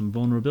some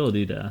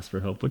vulnerability to ask for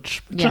help,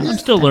 which I'm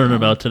still learning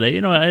about today.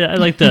 I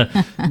like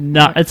to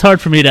not. It's hard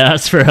for me to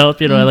ask for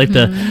help. I like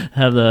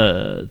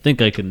to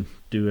think I can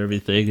do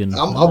everything. And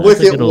I'm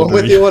with you. I'm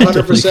with you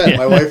 100%.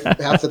 My wife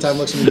half the time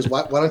looks at me and goes,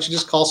 why don't you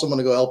just call someone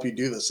to go help you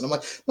do this? And I'm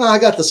like, no, I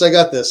got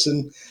this.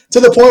 And to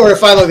the point where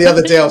finally the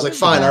other day I was like,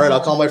 fine, all right,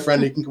 I'll call my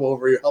friend. He can come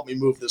over here, help me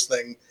move this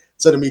thing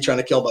instead of me trying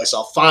to kill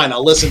myself. Fine,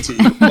 I'll listen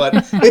to you. But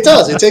it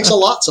does. It takes a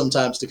lot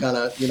sometimes to kind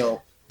of,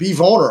 be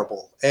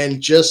vulnerable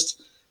and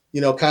just,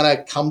 kind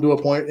of come to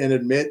a point and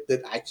admit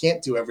that I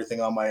can't do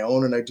everything on my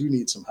own and I do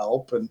need some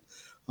help. And,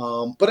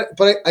 but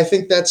I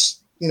think that's,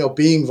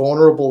 being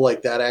vulnerable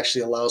like that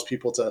actually allows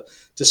people to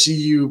see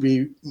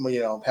you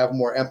have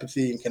more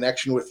empathy and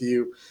connection with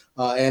you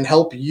and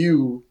help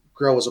you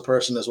grow as a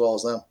person as well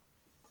as them.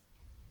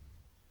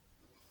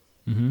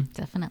 Mm-hmm.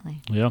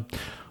 Definitely. Yeah.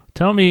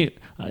 Tell me,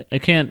 I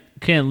can't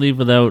leave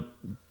without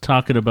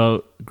talking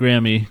about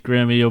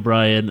Grammy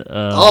O'Brien.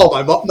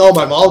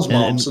 My mom's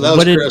mom. So that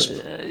was crisp.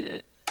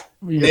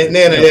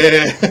 Nana,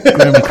 yeah.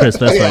 Grammy Crisp,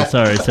 that's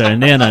right. Sorry.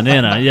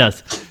 Nana,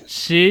 yes.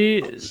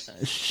 She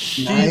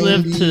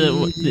lived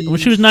to,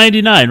 she was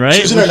 99, right?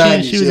 She was in her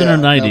 90s. She was in her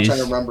 90s. I'm trying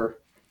to remember.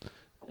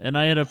 And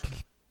I had a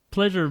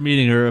pleasure of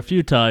meeting her a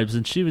few times,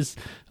 and she was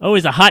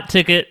always a hot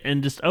ticket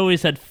and just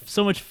always had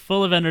so much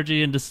full of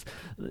energy and just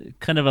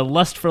kind of a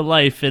lust for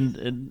life.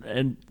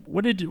 And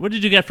what did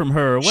you get from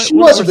her? She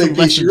was a big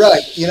piece. You're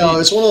right.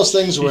 It's one of those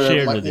things where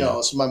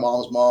it's my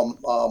mom's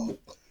mom.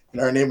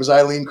 Her name was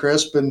Eileen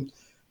Crisp, and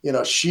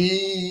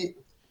she.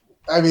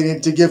 I mean,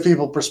 to give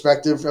people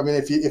perspective, I mean,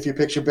 if you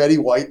picture Betty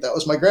White, that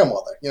was my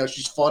grandmother.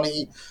 She's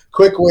funny,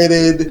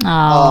 quick-witted,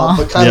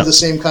 but kind of the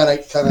same kind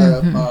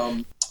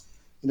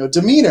of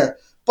demeanor.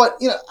 But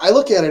I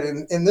look at it,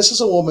 and this is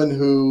a woman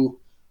who,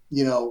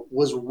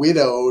 was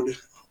widowed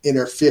in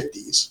her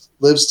 50s,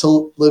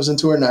 lives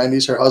into her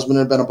 90s. Her husband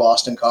had been a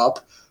Boston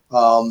cop,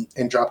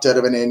 and dropped out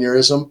of an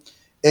aneurysm,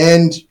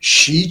 and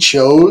she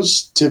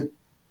chose to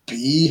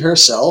be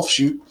herself.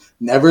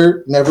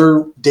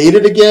 never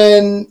dated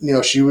again.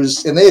 She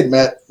was, and they had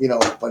met,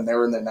 when they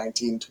were in the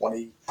 19,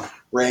 20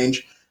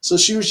 range. So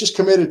she was just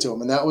committed to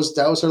him, and that was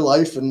her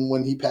life. And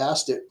when he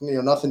passed,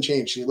 nothing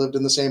changed. She lived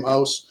in the same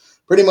house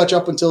pretty much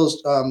up until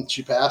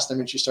she passed. I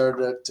mean, she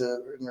started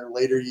in her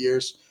later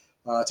years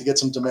to get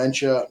some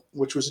dementia,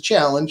 which was a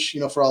challenge,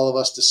 for all of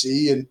us to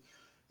see. And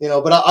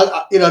but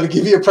I to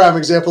give you a prime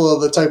example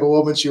of the type of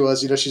woman she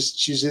was,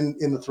 she's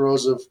in the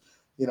throes of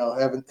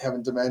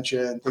having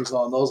dementia and things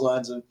along those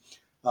lines. And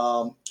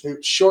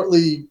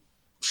shortly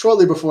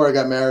before I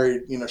got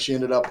married, she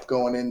ended up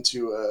going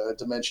into a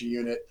dementia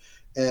unit.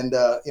 And,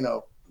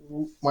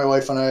 my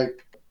wife and I,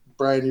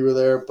 Brian, you were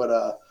there,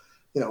 but,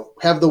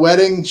 have the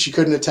wedding. She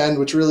couldn't attend,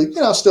 which really,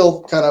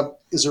 still kind of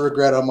is a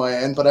regret on my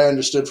end. But I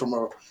understood from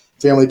a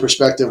family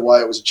perspective why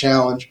it was a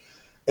challenge.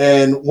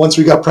 And once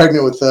we got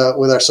pregnant with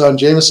our son,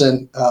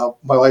 Jameson,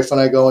 my wife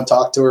and I go and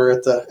talk to her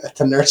at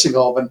the nursing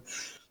home. And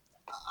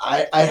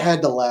I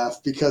had to laugh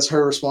because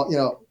her response,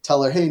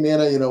 tell her, hey,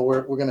 Nana,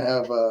 we're going to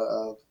have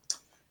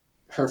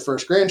her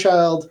first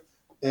grandchild.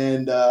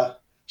 And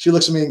she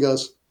looks at me and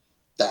goes,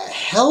 the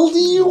hell do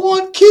you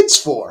want kids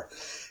for?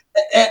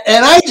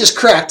 And I just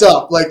cracked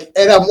up,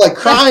 and I'm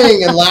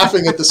crying and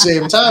laughing at the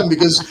same time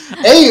because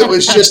it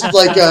was just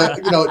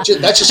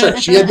that's just her.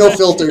 She had no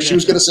filter. She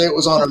was going to say it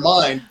was on her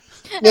mind,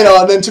 and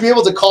then to be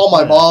able to call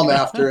my mom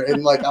after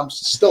and I'm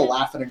still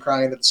laughing and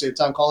crying at the same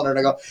time, calling her and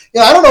I go,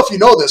 I don't know if you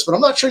know this, but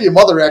I'm not sure your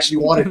mother actually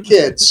wanted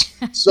kids.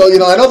 So,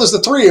 I know there's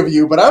the three of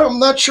you, but I'm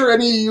not sure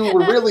any of you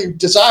were really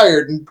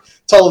desired, and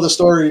tell her the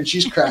story, and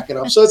she's cracking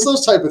up. So it's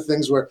those type of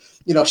things where,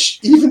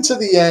 even to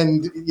the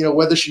end,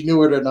 whether she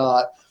knew it or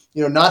not,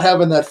 not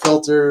having that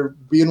filter,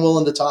 being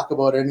willing to talk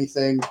about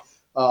anything,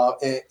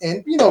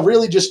 and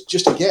really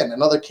just again,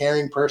 another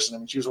caring person. I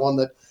mean, she was one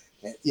that,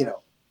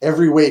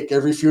 every wake,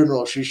 every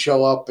funeral, she'd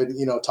show up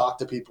and, talk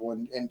to people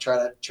and try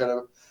to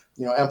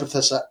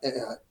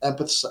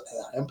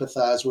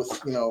empathize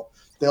with,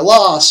 their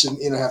loss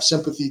and, have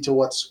sympathy to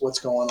what's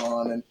going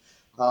on. And,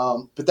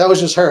 but that was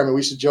just her. I mean, we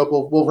used to joke,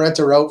 we'll rent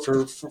her out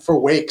for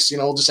wakes,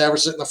 we'll just have her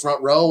sit in the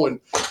front row and,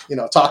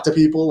 talk to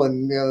people,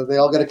 and, they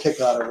all get a kick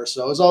out of her.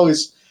 So it was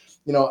always,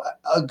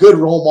 a good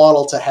role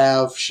model to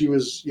have. She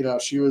was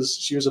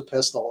a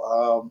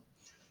pistol.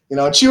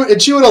 And she would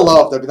have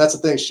loved. I mean, that's the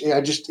thing.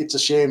 It's a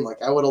shame.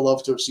 I would have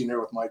loved to have seen her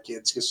with my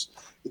kids because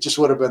it just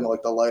would have been the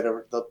light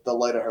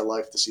of her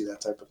life to see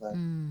that type of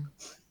thing.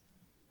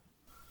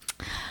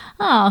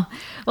 Oh,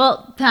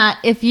 well, Pat,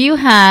 if you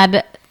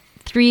had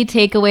 3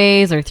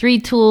 takeaways or 3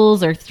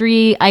 tools or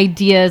 3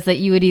 ideas that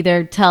you would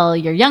either tell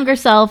your younger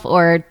self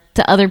or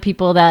to other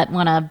people that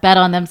want to bet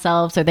on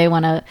themselves or they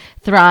want to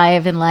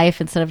thrive in life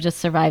instead of just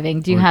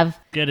surviving, do you have...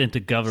 Get into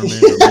government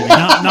or maybe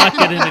not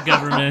get into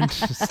government.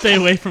 Stay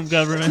away from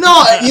government. No,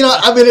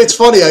 I mean, it's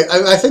funny.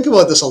 I think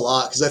about this a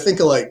lot because I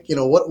think of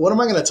what am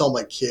I going to tell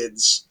my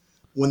kids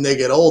when they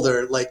get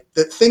older?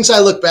 The things I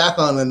look back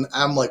on and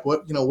I'm like,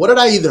 what did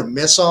I either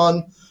miss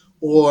on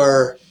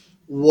or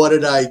what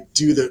did I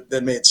do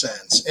that made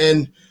sense?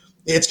 And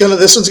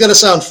this one's gonna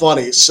sound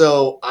funny.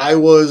 So I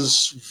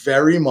was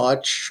very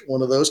much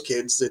one of those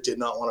kids that did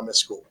not want to miss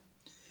school.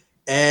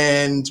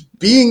 And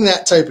being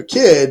that type of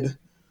kid,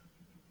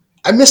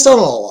 I missed out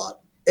on a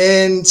lot.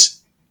 And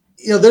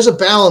there's a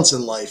balance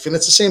in life, and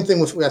it's the same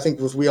thing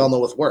we all know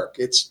with work.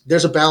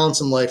 There's a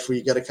balance in life where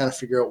you got to kind of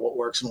figure out what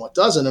works and what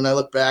doesn't. And I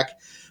look back,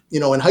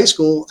 in high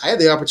school, I had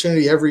the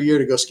opportunity every year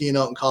to go skiing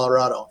out in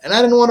Colorado, and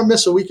I didn't want to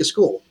miss a week of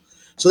school.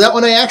 So that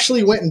when I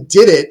actually went and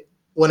did it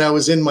when I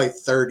was in my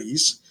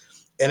 30s,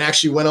 and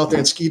actually went out there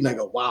and skied, and I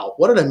go, wow,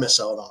 what did I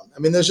miss out on? I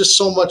mean, there's just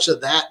so much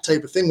of that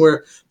type of thing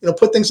where,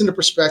 put things into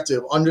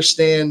perspective,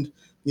 understand,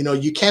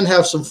 you can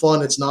have some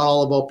fun. It's not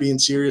all about being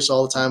serious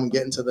all the time and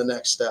getting to the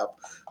next step.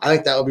 I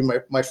think that would be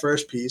my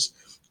first piece.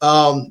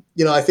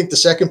 I think the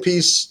second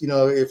piece,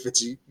 if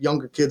it's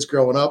younger kids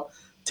growing up,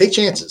 take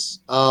chances.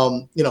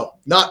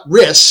 Not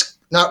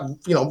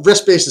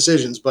risk-based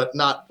decisions, but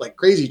not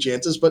crazy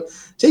chances, but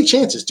take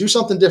chances, do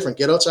something different,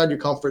 get outside your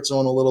comfort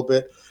zone a little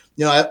bit.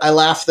 I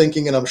laugh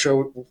thinking, and I'm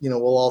sure,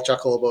 we'll all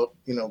chuckle about,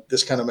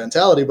 this kind of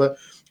mentality. But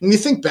when you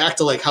think back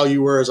to how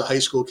you were as a high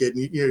school kid,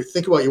 and you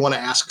think about you want to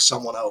ask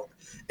someone out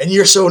and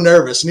you're so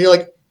nervous and you're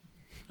like,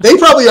 they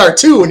probably are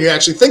too when you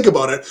actually think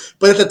about it.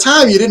 But at the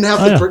time you didn't have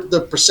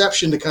the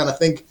perception to kind of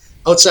think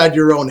outside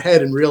your own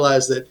head and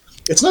realize that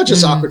it's not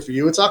just awkward for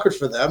you, it's awkward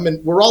for them.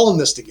 And we're all in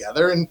this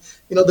together. And,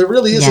 there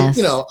really isn't,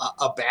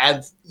 a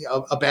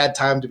bad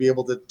time to be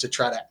able to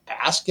try to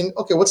ask. And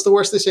okay, what's the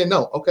worst? They say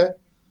no. Okay.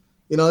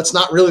 It's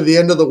not really the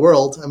end of the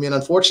world. I mean,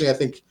 unfortunately, I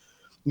think,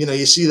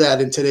 you see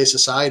that in today's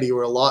society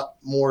where a lot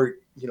more,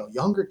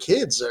 younger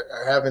kids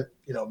are having,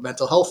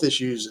 mental health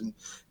issues and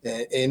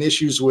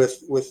issues with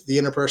the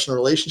interpersonal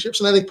relationships.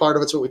 And I think part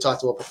of it's what we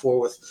talked about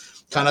before with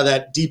kind of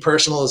that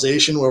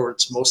depersonalization where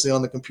it's mostly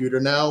on the computer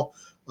now.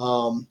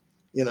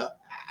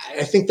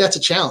 I think that's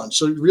a challenge.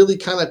 So really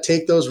kind of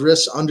take those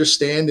risks,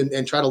 understand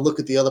and try to look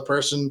at the other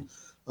person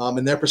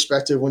and their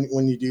perspective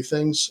when you do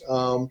things.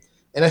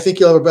 And I think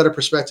you'll have a better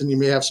perspective and you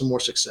may have some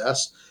more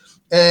success.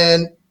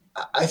 And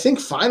I think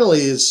finally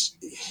is,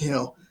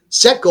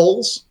 set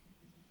goals,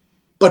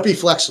 but be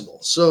flexible.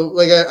 So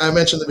like I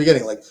mentioned at the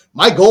beginning, like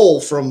my goal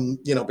from,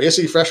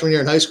 basically freshman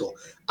year in high school,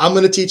 I'm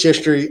going to teach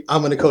history.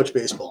 I'm going to coach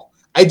baseball.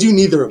 I do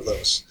neither of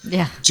those.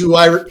 Yeah. Do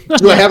I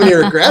have any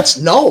regrets?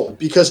 No,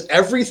 because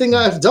everything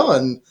I've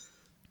done,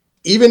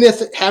 even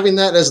if having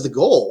that as the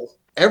goal,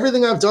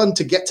 everything I've done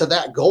to get to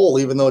that goal,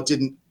 even though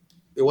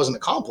it wasn't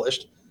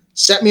accomplished,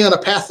 set me on a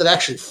path that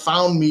actually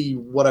found me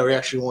what I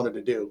actually wanted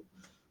to do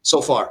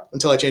so far,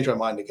 until I change my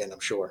mind again, I'm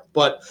sure.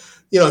 But,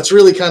 it's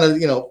really kind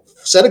of,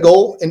 set a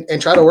goal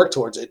and try to work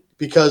towards it,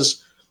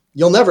 because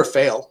you'll never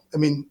fail. I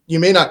mean, you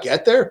may not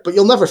get there, but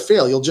you'll never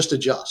fail. You'll just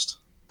adjust.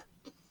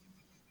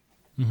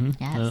 Mm-hmm.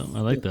 Yes. I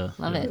like that.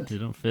 Love it. You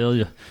don't fail,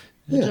 you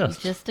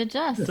adjust. Just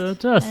adjust. I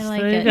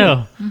like there it. you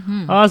go.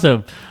 Mm-hmm.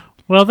 Awesome.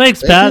 Well, thanks,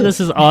 Thank Pat. you. This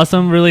is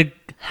awesome. Really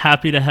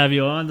happy to have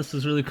you on. This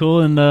was really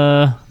cool, and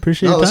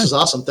appreciate your time. This is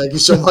awesome. Thank you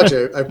so much.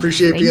 I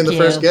appreciate being the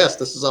first guest.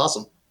 This is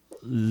awesome.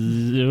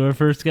 You're our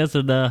first guest,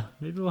 and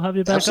maybe we'll have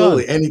you back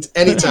Absolutely. on.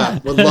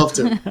 Anytime. Would love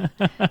to.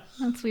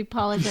 Once we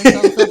polish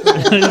ourselves up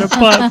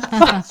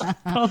a bit.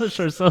 Polish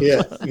ourselves.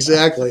 Yeah,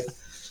 exactly.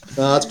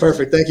 That's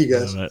perfect. Thank you,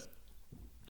 guys. All right.